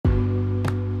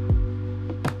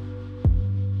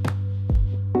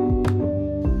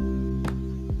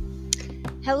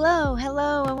Hello,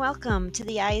 and welcome to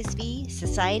the ISV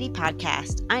Society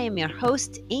Podcast. I am your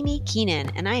host, Amy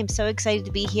Keenan, and I am so excited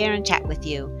to be here and chat with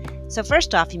you. So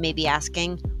first off, you may be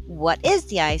asking, what is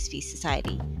the ISV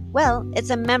Society? Well, it's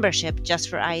a membership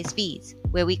just for ISVs,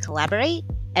 where we collaborate,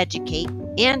 educate,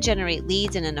 and generate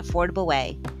leads in an affordable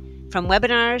way. From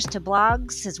webinars to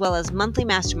blogs, as well as monthly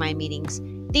mastermind meetings,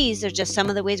 these are just some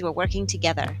of the ways we're working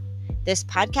together. This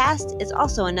podcast is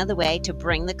also another way to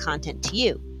bring the content to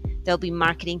you. There'll be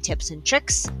marketing tips and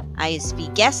tricks,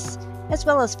 ISV guests, as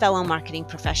well as fellow marketing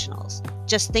professionals.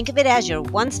 Just think of it as your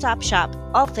one-stop shop,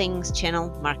 all things channel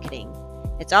marketing.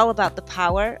 It's all about the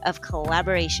power of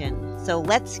collaboration. So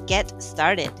let's get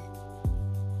started.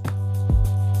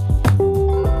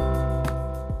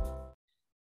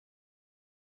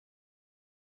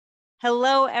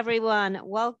 Hello, everyone.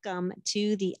 Welcome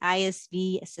to the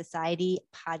ISV Society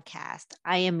podcast.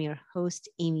 I am your host,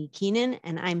 Amy Keenan,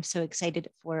 and I'm so excited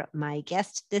for my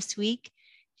guest this week.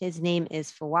 His name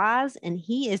is Fawaz, and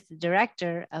he is the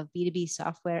director of B2B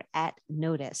software at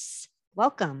Notice.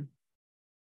 Welcome.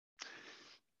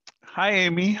 Hi,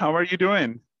 Amy. How are you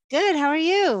doing? Good. How are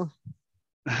you?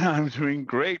 I'm doing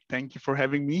great. Thank you for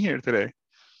having me here today.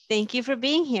 Thank you for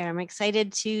being here. I'm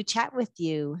excited to chat with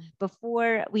you.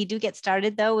 Before we do get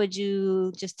started, though, would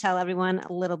you just tell everyone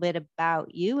a little bit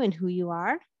about you and who you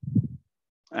are?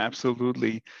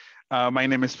 Absolutely. My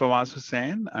name is Fawaz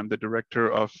Hussain. I'm the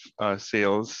director of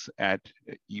sales at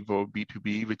Evo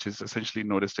B2B, which is essentially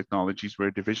Notice Technologies. We're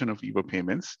a division of Evo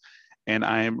Payments, and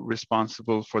I am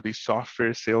responsible for the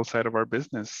software sales side of our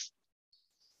business.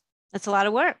 That's a lot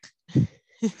of work.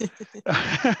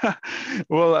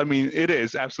 Well, I mean, it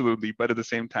is absolutely, but at the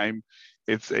same time,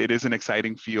 it is an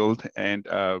exciting field, and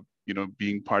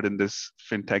being part in this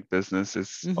fintech business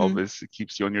is always, it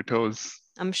keeps you on your toes.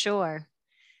 I'm sure.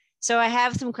 So I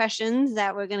have some questions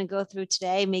that we're going to go through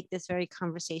today, make this very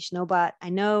conversational, but I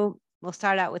know we'll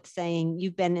start out with saying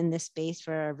you've been in this space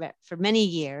for many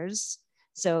years.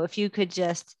 So if you could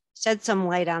just shed some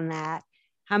light on that,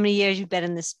 how many years you've been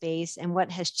in this space and what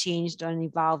has changed and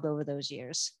evolved over those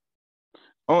years?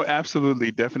 Oh,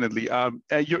 absolutely, definitely.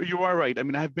 You are right. I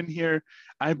mean, I've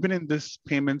been in this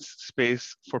payments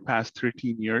space for past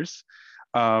 13 years.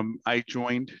 I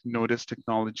joined Notice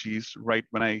Technologies right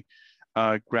when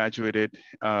I graduated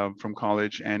from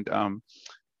college. And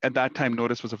at that time,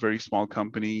 Notice was a very small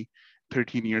company.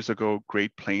 13 years ago,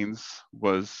 Great Plains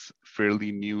was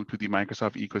fairly new to the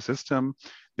Microsoft ecosystem.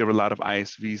 There were a lot of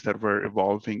ISVs that were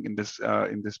evolving in this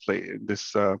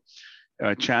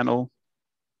channel.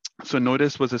 So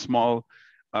Notice was a small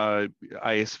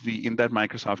ISV in that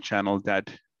Microsoft channel that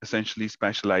essentially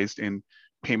specialized in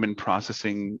payment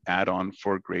processing add-on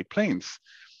for Great Plains.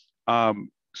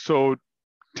 So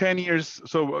 10 years,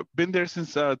 so been there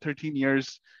since 13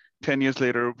 years. 10 years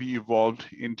later, we evolved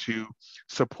into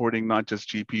supporting not just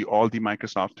GP, all the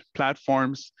Microsoft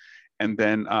platforms. And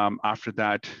then after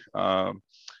that,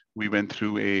 we went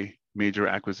through a major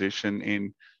acquisition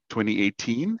in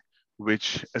 2018,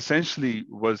 which essentially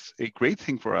was a great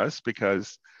thing for us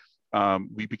because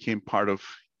we became part of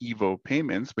Evo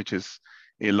Payments, which is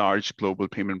a large global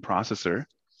payment processor.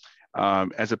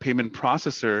 As a payment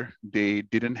processor, they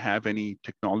didn't have any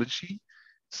technology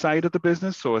side of the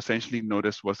business. So essentially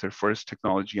Notice was their first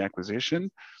technology acquisition.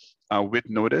 With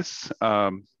Notice,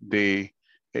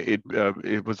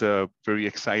 it was a very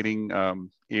exciting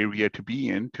area to be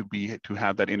in, to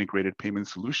have that integrated payment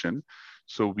solution.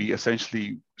 So we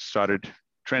essentially started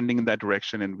trending in that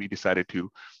direction, and we decided to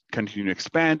continue to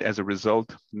expand. As a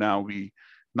result, now we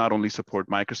not only support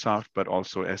Microsoft, but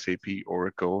also SAP,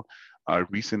 Oracle. We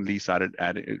recently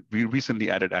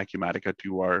added Acumatica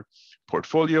to our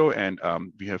portfolio, and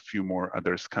we have a few more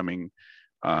others coming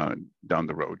down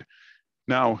the road.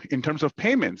 Now, in terms of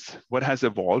payments, what has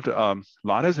evolved? A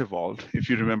lot has evolved. If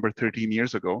you remember 13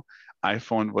 years ago,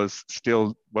 iPhone was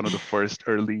still one of the first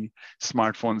early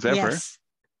smartphones ever. Yes.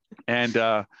 And,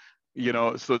 so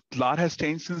a lot has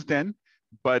changed since then.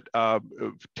 But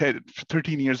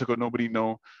 13 years ago, nobody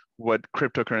knew what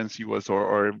cryptocurrency was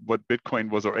or what Bitcoin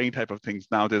was or any type of things.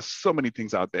 Now there's so many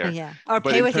things out there. Oh, yeah. Or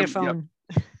pay with your phone.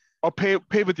 Yeah, or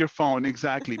pay with your phone,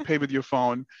 exactly. Pay with your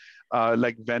phone.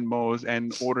 Like Venmos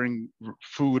and ordering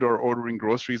food or ordering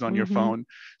groceries on your phone.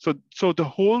 So the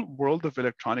whole world of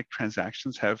electronic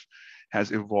transactions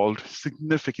has evolved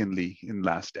significantly in the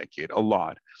last decade, a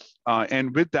lot.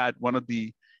 And with that, one of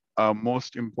the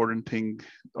most important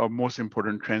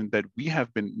trend that we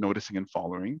have been noticing and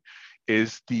following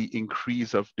is the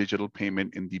increase of digital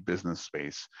payment in the business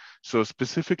space. So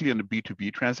specifically on the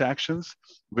B2B transactions,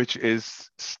 which is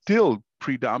still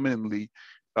predominantly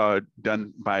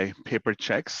done by paper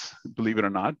checks, believe it or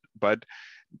not, but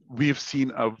we've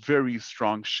seen a very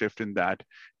strong shift in that,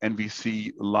 and we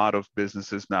see a lot of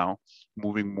businesses now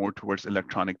moving more towards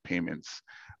electronic payments,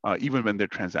 even when they're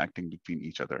transacting between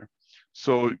each other.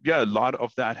 So yeah, a lot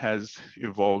of that has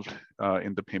evolved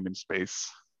in the payment space.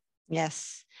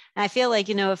 Yes. And I feel like,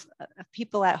 if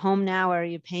people at home now are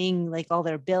you paying like all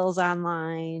their bills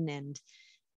online and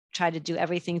try to do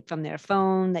everything from their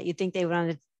phone, that you think they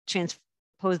want to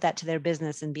transpose that to their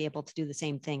business and be able to do the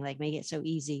same thing, like make it so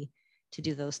easy to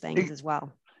do those things as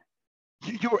well.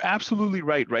 You're absolutely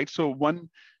right, right? So one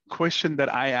question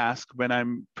that I ask when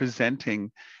I'm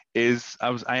presenting is,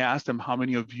 I asked them, how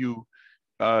many of you,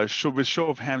 with show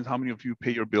of hands, how many of you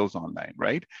pay your bills online,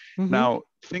 right? Mm-hmm. Now,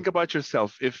 think about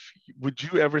yourself. Would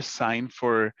you ever sign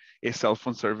for a cell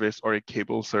phone service or a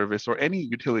cable service or any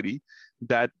utility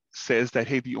that says that,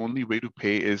 hey, the only way to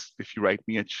pay is if you write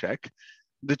me a check?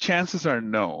 The chances are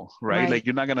no, right? Like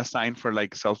you're not going to sign for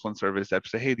like cell phone service that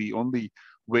say, hey, the only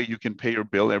way you can pay your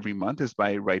bill every month is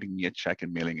by writing me a check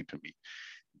and mailing it to me.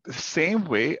 The same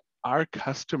way, our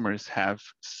customers have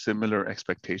similar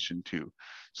expectation too.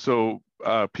 So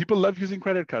people love using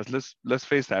credit cards. Let's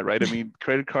face that, right? I mean,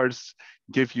 credit cards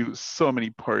give you so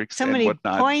many perks so and many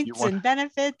whatnot. Points and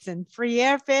benefits and free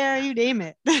airfare, you name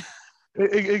it.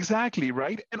 Exactly,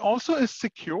 right? And also it's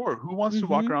secure. Who wants to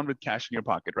walk around with cash in your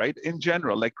pocket, right? In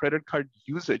general, like credit card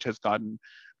usage has gotten,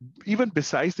 even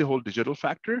besides the whole digital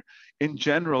factor, in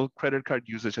general, credit card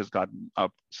usage has gotten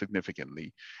up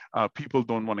significantly. People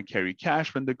don't want to carry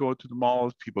cash when they go to the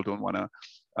malls. People don't want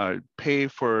to pay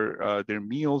for their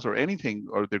meals or anything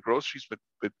or their groceries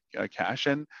with cash.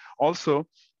 And also,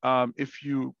 if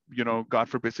God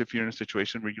forbid, if you're in a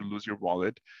situation where you lose your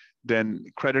wallet, then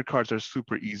credit cards are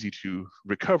super easy to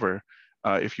recover.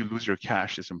 If you lose your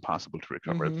cash, it's impossible to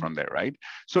recover it from there, right?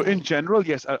 So in general,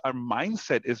 yes, our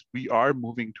mindset is we are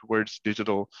moving towards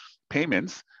digital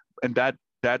payments, and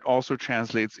that also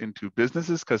translates into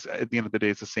businesses, because at the end of the day,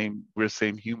 it's the same. We're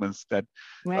same humans that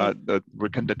we're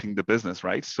conducting the business,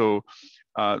 right? So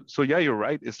yeah, you're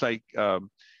right. It's like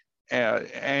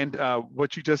and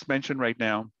what you just mentioned right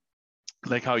now,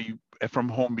 like how you from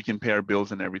home we can pay our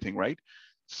bills and everything, right?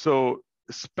 So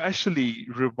especially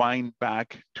rewind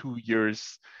back 2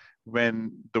 years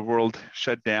when the world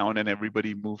shut down and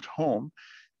everybody moved home,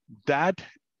 that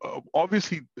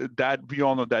obviously that we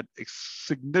all know that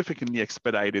significantly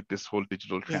expedited this whole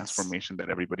digital transformation that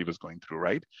everybody was going through,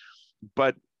 right?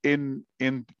 But in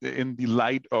the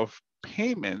light of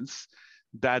payments,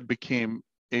 that became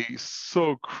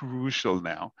so crucial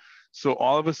now. So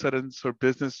all of a sudden, so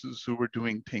businesses who were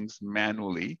doing things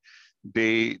manually,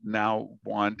 they now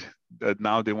want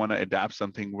to adapt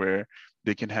something where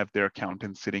they can have their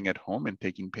accountant sitting at home and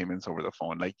taking payments over the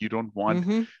phone. Like you don't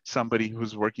want somebody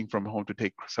who's working from home to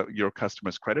take your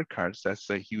customers' credit cards.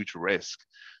 That's a huge risk.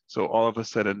 So all of a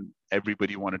sudden,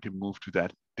 everybody wanted to move to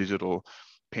that digital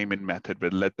payment method,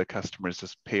 but let the customers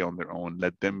just pay on their own.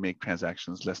 Let them make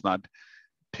transactions. Let's not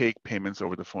take payments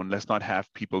over the phone. Let's not have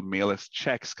people mail us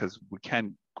checks, because we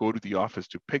can't go to the office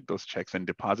to pick those checks and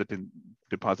deposit them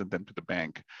to the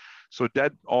bank. So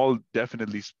that all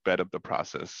definitely sped up the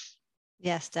process.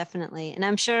 Yes, definitely. And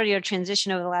I'm sure your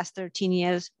transition over the last 13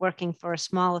 years working for a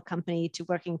smaller company to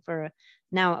working for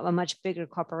now a much bigger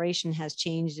corporation has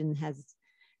changed and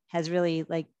has really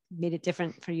like made it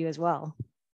different for you as well.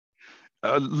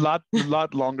 A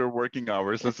lot longer working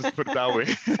hours. Let's just put it that way.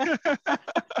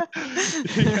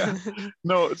 Yeah.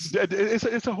 No,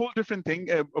 it's a whole different thing.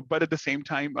 But at the same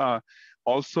time,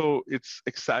 also it's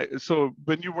exciting. So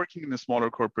when you're working in a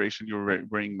smaller corporation, you're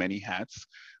wearing many hats.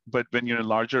 But when you're in a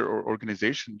larger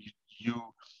organization,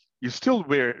 you still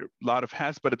wear a lot of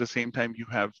hats, but at the same time, you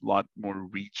have a lot more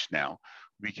reach now.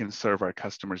 We can serve our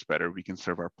customers better. We can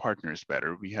serve our partners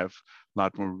better. We have a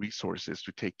lot more resources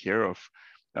to take care of.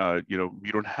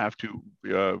 We don't have to,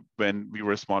 when we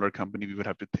were a smaller company, we would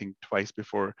have to think twice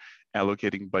before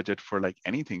allocating budget for like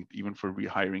anything, even for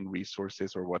rehiring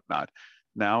resources or whatnot.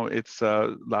 Now it's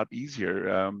a lot easier,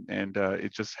 and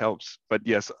it just helps. But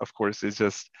yes, of course, it's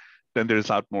just, then there's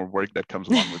a lot more work that comes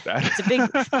along with that. It's a big,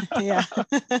 yeah.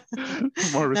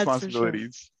 More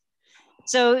responsibilities. Sure.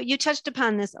 So you touched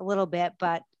upon this a little bit,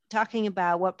 but talking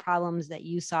about what problems that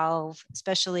you solve,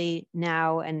 especially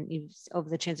now and over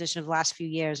the transition of the last few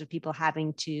years of people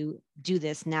having to do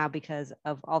this now because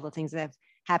of all the things that have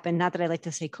happened. Not that I like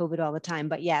to say COVID all the time,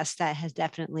 but yes, that has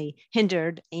definitely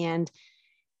hindered and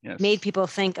made people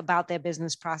think about their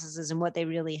business processes and what they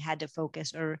really had to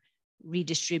focus or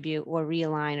redistribute or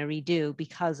realign or redo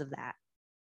because of that.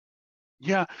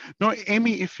 Yeah, no,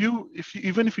 Amy, if you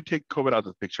even if you take COVID out of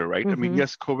the picture, right? I mean, Mm-hmm.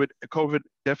 yes, COVID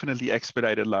definitely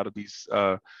expedited a lot of these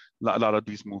lot of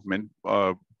these movement.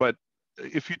 But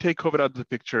if you take COVID out of the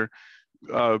picture,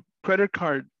 credit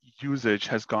card usage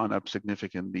has gone up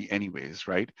significantly anyways,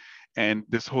 right? And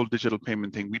this whole digital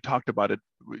payment thing, we talked about it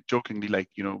jokingly, like,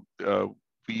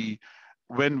 we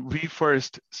when we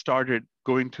first started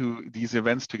going to these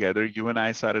events together, you and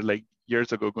I started like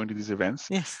years ago going to these events.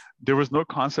 Yes. There was no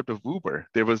concept of Uber.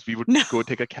 We would No. go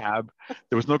take a cab.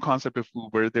 There was no concept of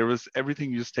Uber. There was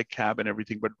everything. You just take cab and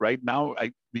everything. But right now,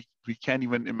 we can't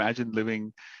even imagine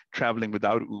traveling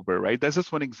without Uber, right? That's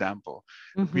just one example.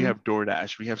 We Mm-hmm. have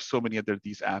DoorDash. We have so many other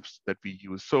these apps that we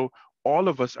use. So all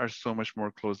of us are so much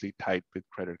more closely tied with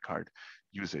credit card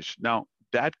usage. Now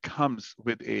that comes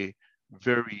with a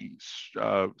very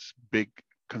big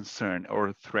concern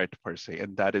or threat per se,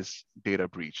 and that is data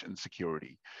breach and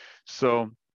security.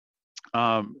 So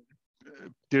um,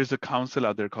 there's a council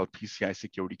out there called PCI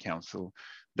Security Council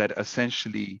that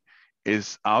essentially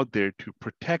is out there to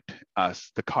protect us,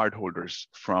 the cardholders,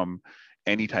 from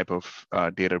any type of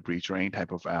data breach or any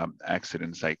type of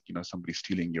accidents, like somebody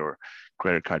stealing your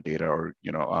credit card data, or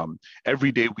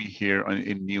every day we hear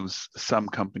in news some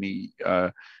company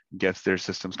gets their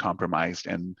systems compromised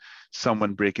and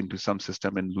someone break into some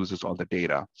system and loses all the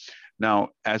data. Now,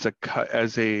 as a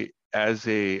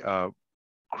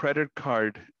credit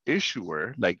card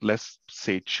issuer, like let's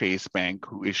say Chase Bank,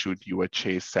 who issued you a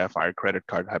Chase Sapphire credit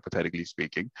card, hypothetically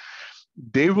speaking,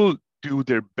 they will do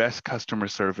their best customer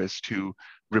service to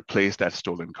replace that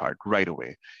stolen card right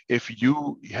away. If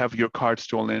you have your card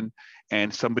stolen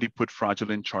and somebody put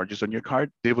fraudulent charges on your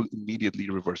card, they will immediately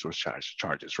reverse those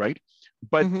charges, right?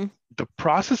 But Mm-hmm. the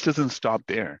process doesn't stop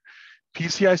there.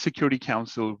 PCI Security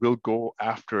Council will go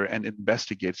after and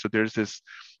investigate. So there's this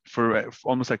for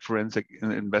almost like forensic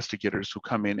investigators who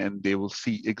come in and they will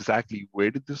see exactly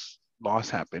where did this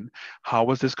loss happen, how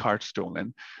was this card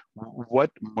stolen, what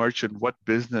merchant, what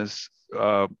business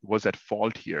was at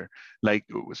fault here. Like,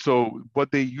 so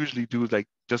what they usually do is, like,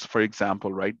 just for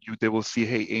example, right? They will see,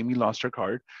 hey, Amy lost her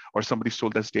card, or somebody stole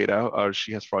this data, or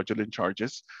she has fraudulent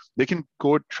charges. They can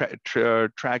go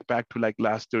track back to like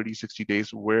last 30, 60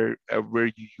 days where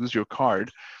you use your card,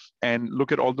 and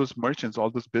look at all those merchants, all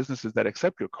those businesses that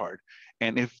accept your card.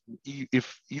 And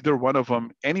if either one of them,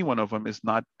 any one of them is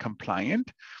not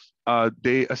compliant,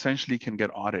 they essentially can get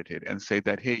audited and say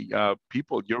that, hey,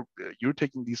 people, you're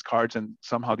taking these cards and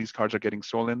somehow these cards are getting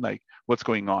stolen. Like, what's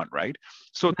going on, right?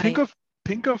 So Right.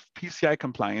 think of PCI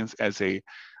compliance as a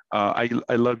I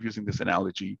love using this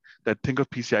analogy, that think of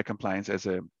PCI compliance as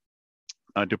a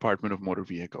Department of Motor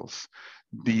Vehicles.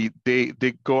 They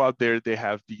go out there. They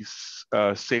have these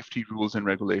safety rules and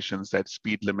regulations, that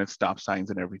speed limits, stop signs,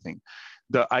 and everything.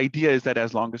 The idea is that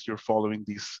as long as you're following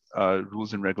these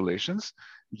rules and regulations,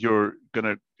 you're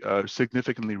gonna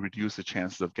significantly reduce the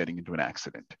chances of getting into an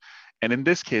accident. And in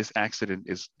this case, accident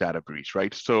is data breach,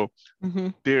 right? Mm-hmm.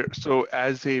 So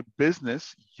as a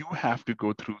business, you have to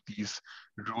go through these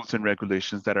rules and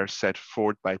regulations that are set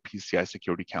forth by PCI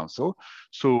Security Council.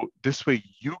 So this way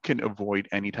you can avoid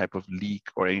any type of leak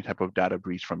or any type of data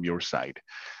breach from your side,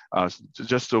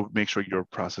 just to make sure you're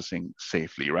processing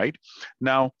safely, right?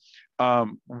 Now,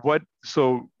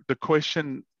 so the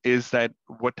question is that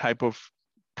what type of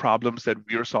problems that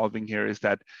we're solving here is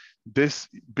that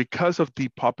because of the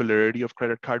popularity of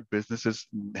credit card, businesses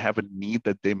have a need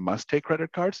that they must take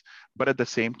credit cards, but at the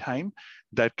same time,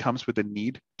 that comes with a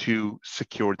need to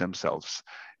secure themselves,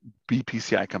 be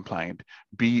PCI compliant,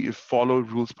 follow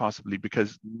rules possibly,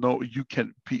 because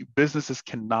businesses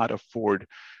cannot afford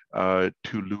to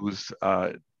lose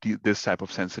this type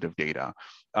of sensitive data.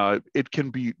 It can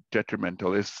be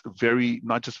detrimental. It's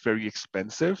not just very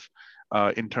expensive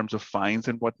in terms of fines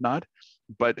and whatnot,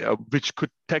 but which could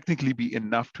technically be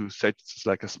enough to set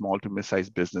like a small to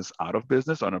mid-sized business out of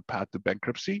business on a path to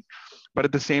bankruptcy. But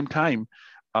at the same time,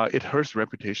 it hurts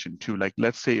reputation too. Like,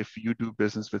 let's say if you do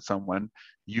business with someone,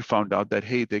 you found out that,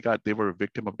 hey, they were a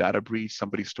victim of data breach,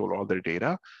 somebody stole all their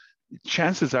data.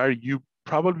 Chances are you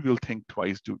probably will think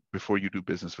twice before you do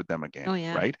business with them again, Oh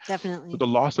yeah, right? So definitely.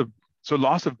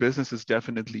 loss of business is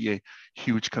definitely a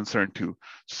huge concern too.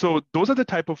 So those are the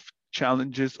type of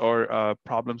challenges or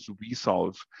problems we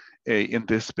solve in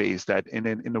this space. That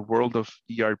in a world of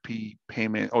ERP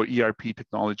payment or ERP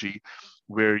technology,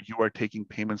 where you are taking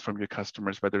payments from your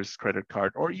customers, whether it's credit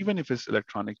card or even if it's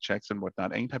electronic checks and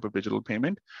whatnot, any type of digital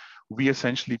payment, we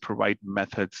essentially provide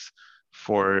methods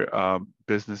for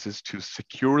businesses to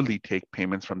securely take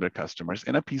payments from their customers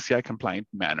in a PCI compliant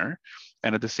manner,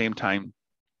 and at the same time,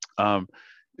 um,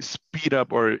 speed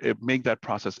up or make that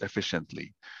process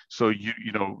efficiently. So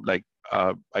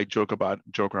I joke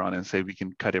around and say we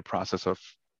can cut a process of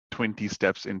 20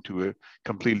 steps into a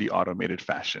completely automated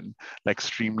fashion, like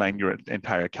streamline your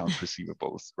entire accounts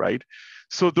receivables, right?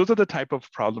 So those are the type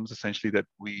of problems essentially that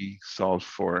we solve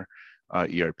for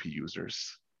ERP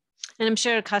users. And I'm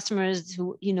sure customers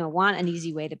who, want an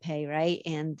easy way to pay, right?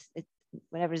 And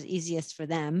whatever's easiest for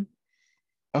them.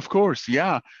 Of course,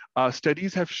 yeah.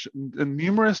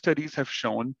 Numerous studies have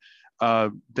shown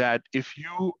that if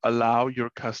you allow your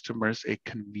customers a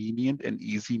convenient and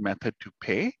easy method to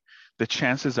pay, the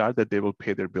chances are that they will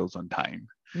pay their bills on time.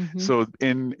 Mm-hmm. So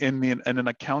in an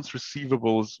accounts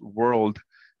receivables world,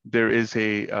 there is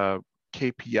a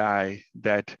KPI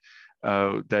that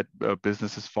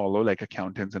businesses follow, like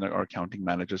accountants and or accounting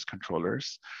managers,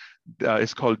 controllers.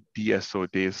 It's called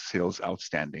DSO, days sales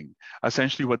outstanding.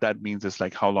 Essentially, what that means is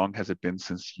like how long has it been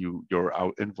since your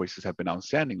invoices have been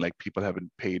outstanding? Like people haven't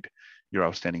paid your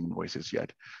outstanding invoices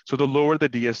yet. So the lower the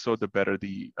DSO, the better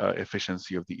the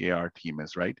efficiency of the AR team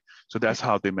is, right? So that's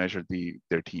how they measure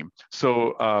their team.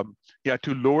 So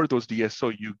to lower those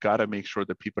DSO, you gotta make sure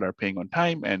that people are paying on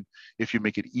time, and if you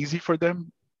make it easy for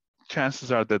them,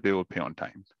 chances are that they will pay on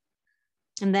time.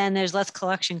 And then there's less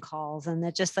collection calls, and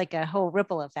that's just like a whole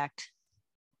ripple effect.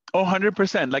 Oh,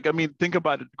 100%. Like, I mean, think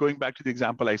about it. Going back to the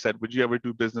example I said, would you ever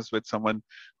do business with someone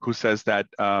who says that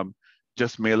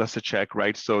just mail us a check,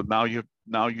 right? So now you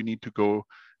need to go.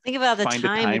 Think about the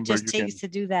time it just takes to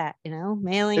do that,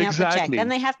 mailing out the check. Then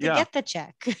they have to get the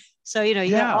check. So,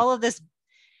 you got all of this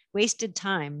wasted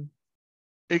time.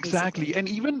 Exactly. Basically. And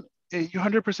even you're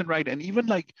 100% right. And even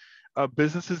like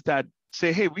businesses that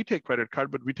say, hey, we take credit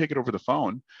card, but we take it over the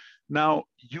phone. Now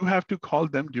you have to call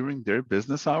them during their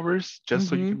business hours just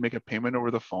so you can make a payment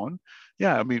over the phone.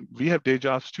 Yeah, I mean, we have day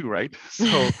jobs too, right?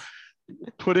 So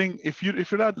if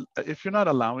you're not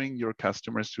allowing your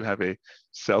customers to have a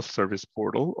self-service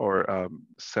portal or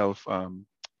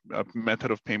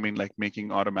method of payment, like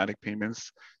making automatic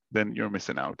payments, then you're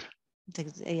missing out.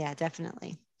 Yeah,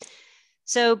 definitely.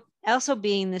 So also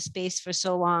being in this space for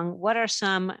so long, what are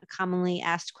some commonly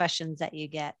asked questions that you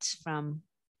get from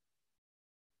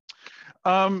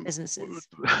businesses?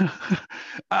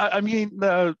 I mean,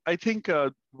 I think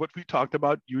what we talked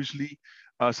about usually,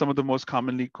 some of the most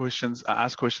commonly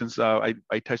asked questions, I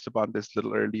touched upon this a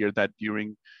little earlier, that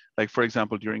during, like, for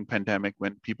example, during pandemic,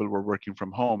 when people were working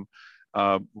from home,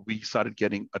 we started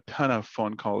getting a ton of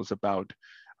phone calls about,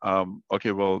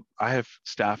 okay, well, I have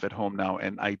staff at home now,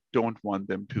 and I don't want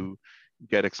them to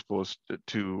get exposed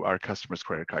to our customers'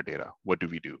 credit card data. What do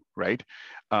we do, right?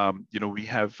 We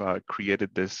have created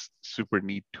this super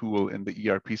neat tool in the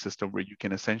ERP system where you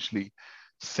can essentially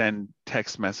send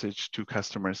text message to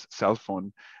customers' cell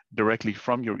phone directly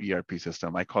from your ERP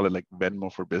system. I call it like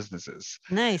Venmo for businesses.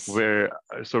 Nice.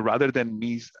 So rather than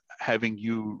me having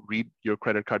you read your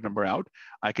credit card number out,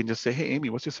 I can just say, hey, Amy,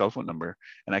 what's your cell phone number?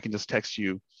 And I can just text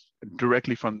you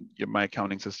directly from my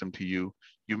accounting system to you.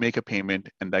 You make a payment,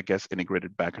 and that gets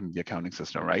integrated back into the accounting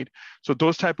system, right? So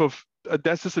those type of,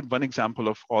 that's just one example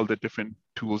of all the different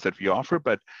tools that we offer.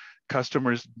 But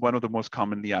customers, one of the most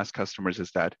commonly asked customers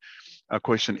is that a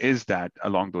question is that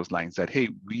along those lines that, hey,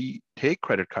 we take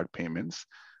credit card payments,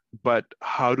 but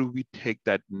how do we take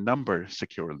that number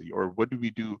securely? Or what do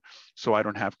we do so I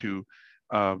don't have to,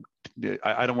 I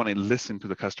don't want to listen to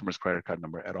the customer's credit card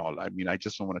number at all. I mean, I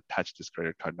just don't want to touch this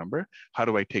credit card number. How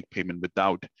do I take payment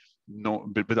without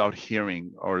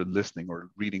hearing or listening or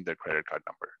reading their credit card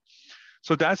number?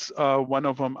 So that's one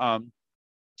of them.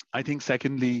 I think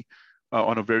secondly,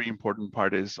 on a very important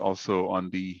part is also on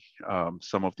the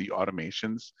some of the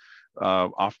automations.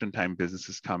 Oftentimes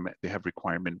businesses they have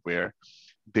requirement where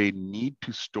they need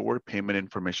to store payment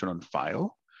information on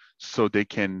file so they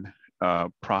can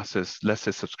process, let's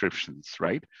say, subscriptions,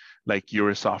 right? Like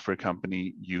you're a software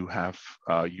company, you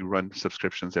run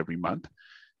subscriptions every month.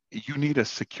 You need a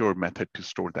secure method to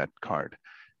store that card.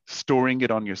 Storing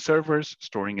it on your servers,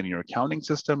 storing it in your accounting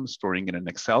system, storing it in an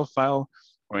Excel file,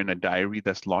 or in a diary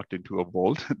that's locked into a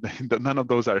vault. None of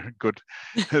those are good.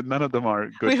 None of them are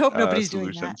good. We hope nobody's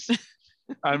solutions. doing that.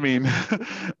 I mean,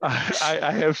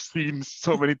 I have seen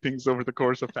so many things over the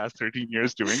course of past 13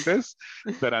 years doing this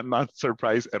that I'm not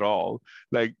surprised at all.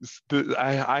 Like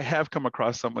I have come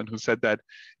across someone who said that,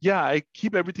 yeah, I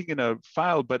keep everything in a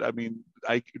file, but I mean,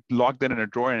 I log that in a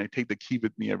drawer and I take the key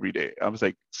with me every day. I was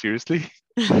like, seriously?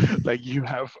 Like you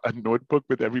have a notebook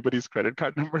with everybody's credit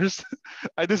card numbers?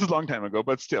 This is a long time ago,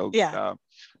 but still. Yeah.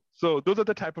 So those are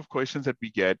the type of questions that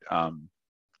we get.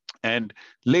 And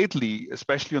lately,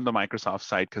 especially on the Microsoft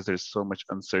side, because there's so much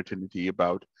uncertainty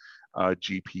about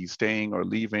GP staying or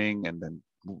leaving, and then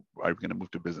are you going to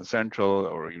move to Business Central,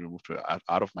 or are you going to move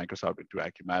to out of Microsoft into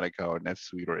Acumatica or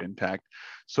NetSuite or Intact?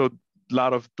 So a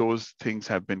lot of those things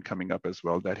have been coming up as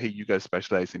well, that, hey, you guys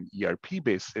specialize in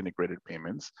ERP-based integrated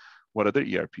payments. What other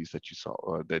ERPs that you saw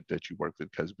that you work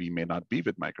with? Because we may not be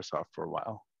with Microsoft for a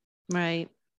while. Right.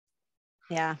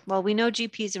 Yeah. Well, we know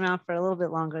GP's around for a little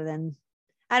bit longer than,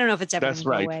 I don't know if it's ever going to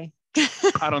go away.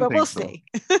 I don't but think we'll so. see.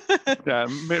 Yeah,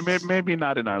 maybe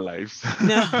not in our lives.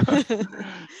 No.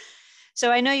 So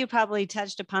I know you probably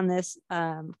touched upon this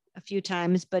a few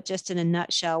times, but just in a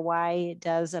nutshell, why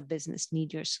does a business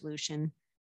need your solution?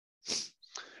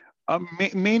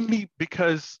 Mainly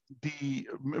because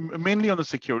mainly on the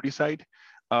security side,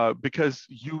 because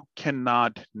you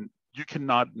cannot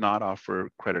not offer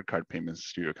credit card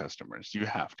payments to your customers. You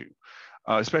have to,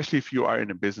 especially if you are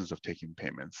in a business of taking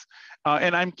payments.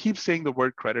 And I keep saying the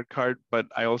word credit card, but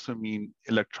I also mean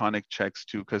electronic checks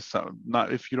too, because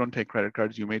not if you don't take credit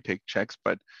cards, you may take checks,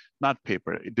 but not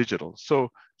paper, digital. So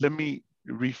let me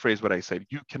rephrase what I said.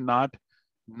 You cannot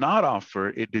not offer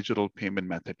a digital payment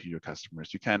method to your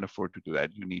customers. You can't afford to do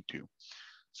that. You need to.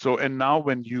 So, and now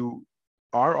when you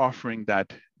are offering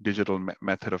that digital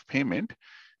method of payment,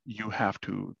 you have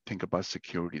to think about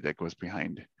security that goes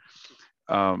behind.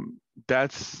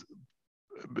 That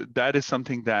is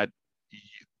something that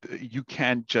you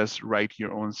can't just write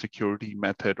your own security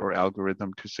method or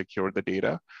algorithm to secure the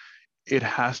data. It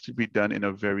has to be done in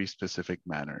a very specific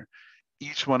manner.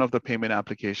 Each one of the payment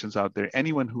applications out there,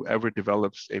 anyone who ever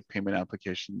develops a payment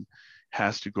application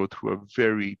has to go through a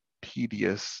very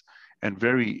tedious and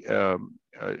very,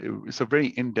 it's a very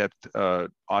in-depth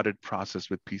audit process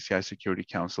with PCI Security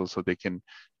Council, so they can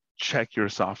check your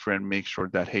software and make sure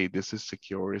that, hey, this is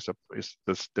secure,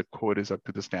 the code is up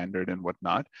to the standard and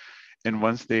whatnot. And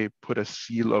once they put a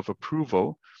seal of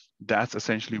approval, that's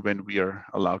essentially when we are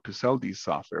allowed to sell these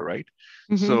software, right?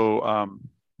 Mm-hmm. So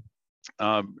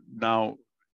now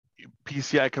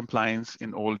PCI compliance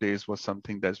in old days was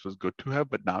something that was good to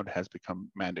have, but now it has become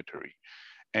mandatory.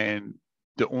 And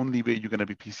the only way you're going to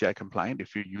be PCI compliant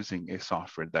if you're using a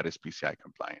software that is PCI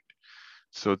compliant.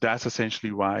 So that's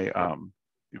essentially why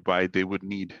they would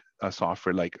need a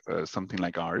software like something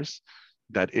like ours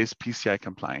that is PCI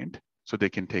compliant, so they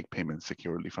can take payments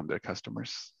securely from their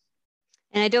customers.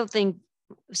 And I don't think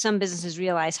some businesses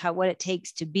realize what it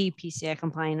takes to be PCI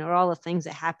compliant, or all the things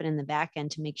that happen in the back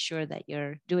end to make sure that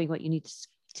you're doing what you need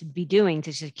to be doing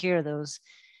to secure those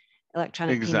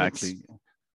electronic payments.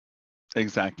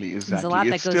 Exactly. There's a lot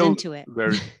that goes into it.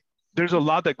 There's a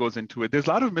lot that goes into it. There's a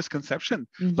lot of misconception.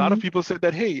 Mm-hmm. A lot of people said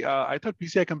that, hey, I thought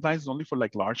PCI compliance is only for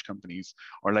like large companies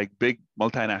or like big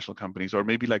multinational companies, or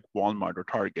maybe like Walmart or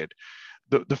Target.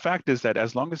 The fact is that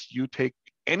as long as you take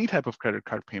any type of credit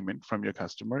card payment from your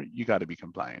customer, you got to be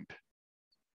compliant.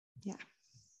 Yeah.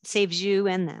 Saves you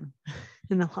and them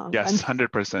in the long run. Yes,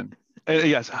 100%.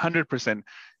 Yes, 100%.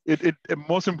 It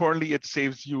most importantly, it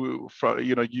saves you from,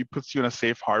 you puts you in a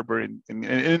safe harbor in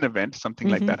an event, something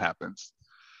mm-hmm. like that happens.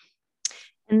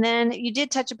 And then you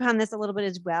did touch upon this a little bit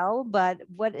as well, but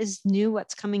what is new?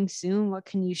 What's coming soon? What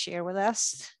can you share with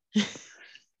us?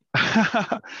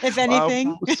 If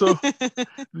anything.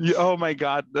 Oh my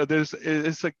God,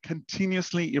 it's a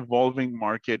continuously evolving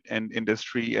market and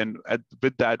industry, and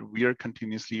with that, we are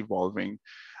continuously evolving.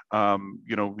 One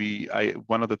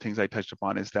of the things I touched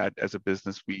upon is that as a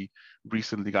business, we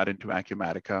recently got into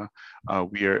Acumatica.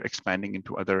 We are expanding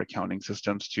into other accounting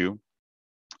systems too.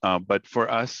 But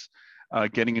for us,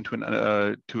 getting into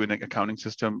an accounting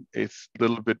system, it's a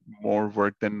little bit more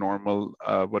work than normal,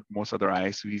 what most other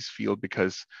ISVs feel,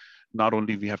 because not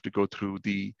only we have to go through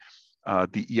the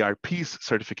ERP's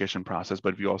certification process,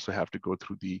 but we also have to go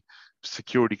through the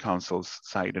security council's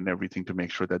side and everything to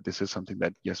make sure that this is something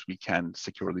that, yes, we can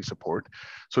securely support.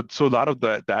 So a lot of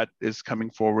that is coming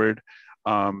forward.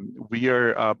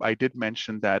 I did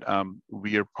mention that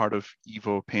we are part of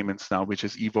Evo Payments now, which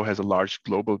is Evo has a large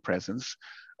global presence.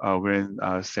 We're in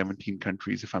 17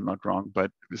 countries, if I'm not wrong,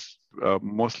 but it's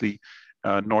mostly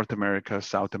North America,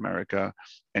 South America,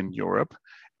 and Europe.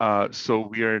 So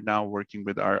we are now working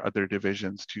with our other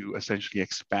divisions to essentially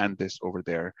expand this over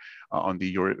there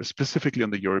specifically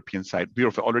on the European side. We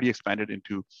have already expanded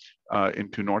into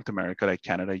North America, like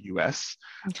Canada, US,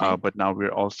 okay. But now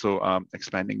we're also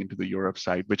expanding into the Europe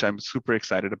side, which I'm super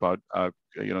excited about.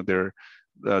 There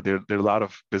are a lot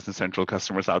of Business Central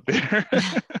customers out there.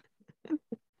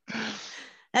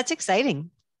 That's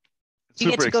exciting. Do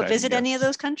you get to go visit any of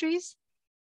those countries?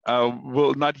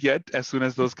 Well, not yet. As soon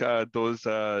as those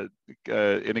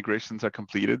integrations are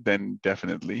completed, then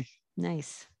definitely.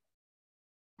 Nice.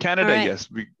 Canada, right.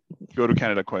 Yes, we go to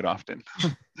Canada quite often.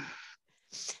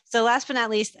 So last but not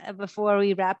least, before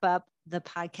we wrap up, the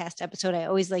podcast episode, I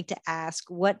always like to ask,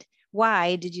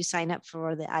 why did you sign up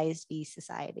for the ISV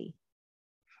Society?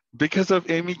 Because of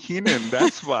Amy Keenan.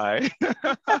 That's why.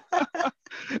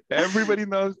 Everybody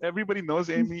knows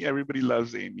Amy. Everybody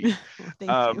loves Amy. Well,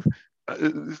 thank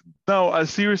you. No,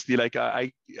 seriously, like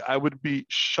I would be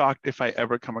shocked if I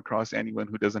ever come across anyone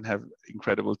who doesn't have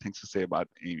incredible things to say about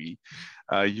Amy.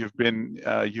 You've been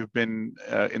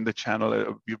in the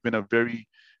channel. You've been a very,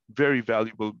 very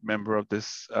valuable member of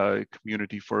this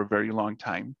community for a very long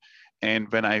time.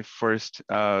 And when I first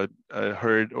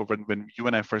heard, or when you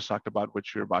and I first talked about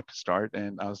what you're about to start,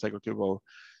 and I was like, okay, well,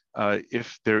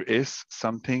 if there is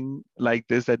something like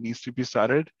this that needs to be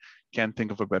started, can't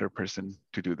think of a better person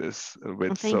to do this with.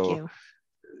 Well, thank you.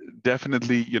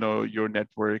 Definitely, your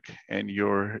network and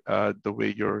the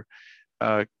way you're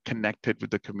connected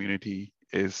with the community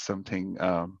is something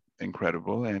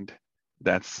incredible. And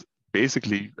that's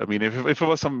basically, I mean, if it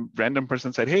was some random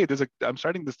person said, hey, I'm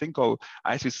starting this thing called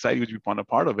ISV Society, would you want a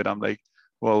part of it? I'm like,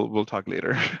 well, we'll talk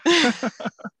later.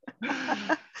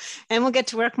 And we'll get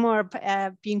to work more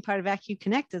being part of AccuConnect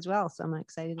Connect as well. So I'm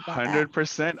excited about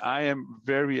 100%. That. I am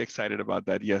very excited about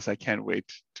that. Yes, I can't wait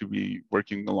to be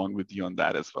working along with you on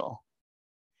that as well.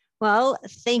 Well,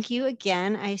 thank you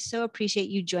again. I so appreciate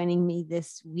you joining me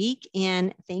this week.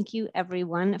 And thank you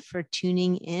everyone for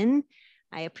tuning in.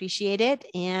 I appreciate it.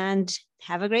 And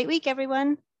have a great week,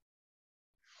 everyone.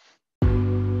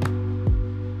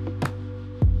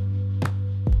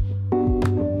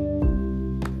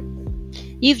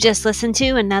 You've just listened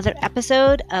to another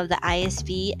episode of the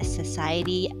ISV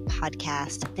Society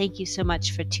podcast. Thank you so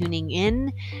much for tuning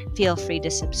in. Feel free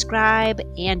to subscribe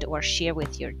and or share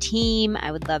with your team.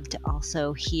 I would love to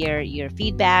also hear your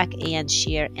feedback and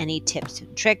share any tips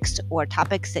and tricks or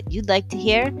topics that you'd like to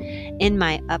hear in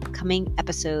my upcoming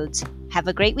episodes. Have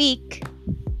a great week.